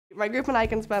My group and I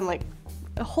can spend like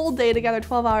a whole day together,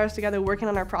 12 hours together working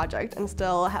on our project and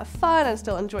still have fun and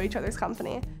still enjoy each other's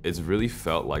company. It's really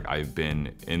felt like I've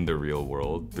been in the real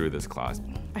world through this class.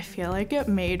 I feel like it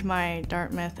made my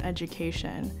Dartmouth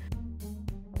education.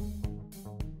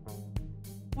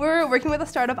 We're working with a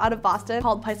startup out of Boston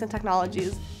called Pison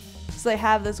Technologies. So they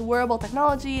have this wearable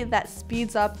technology that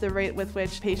speeds up the rate with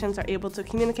which patients are able to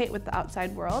communicate with the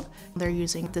outside world. They're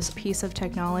using this piece of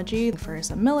technology for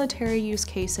some military use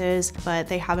cases, but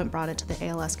they haven't brought it to the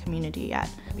ALS community yet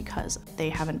because they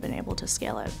haven't been able to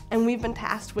scale it. And we've been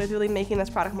tasked with really making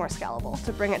this product more scalable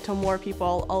to bring it to more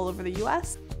people all over the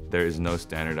US. There is no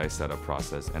standardized setup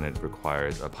process, and it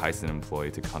requires a Pison employee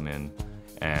to come in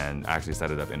and actually set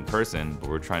it up in person, but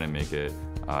we're trying to make it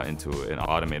into an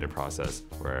automated process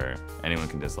where anyone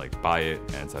can just buy it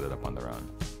and set it up on their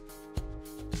own.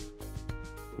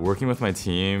 Working with my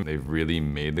team, they've really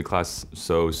made the class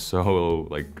so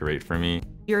great for me.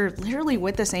 You're literally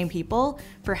with the same people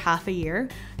for half a year,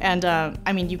 and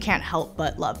I mean, you can't help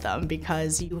but love them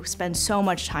because you spend so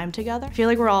much time together. I feel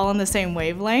like we're all on the same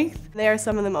wavelength. They are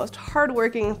some of the most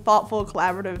hardworking, thoughtful,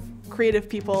 collaborative, creative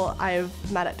people I've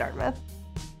met at Dartmouth.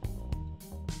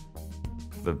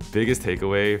 The biggest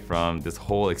takeaway from this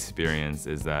whole experience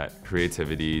is that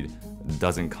creativity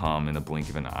doesn't come in the blink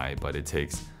of an eye, but it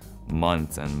takes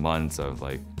months and months of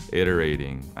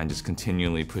iterating and just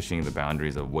continually pushing the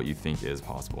boundaries of what you think is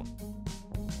possible.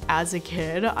 As a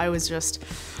kid, I was just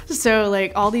so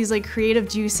all these creative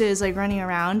juices running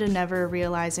around and never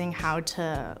realizing how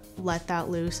to let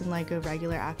that loose in a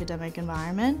regular academic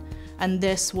environment. And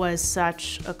this was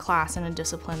such a class and a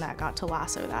discipline that got to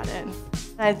lasso that in.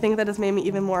 I think that has made me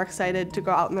even more excited to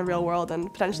go out in the real world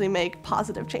and potentially make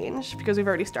positive change because we've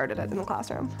already started it in the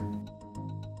classroom.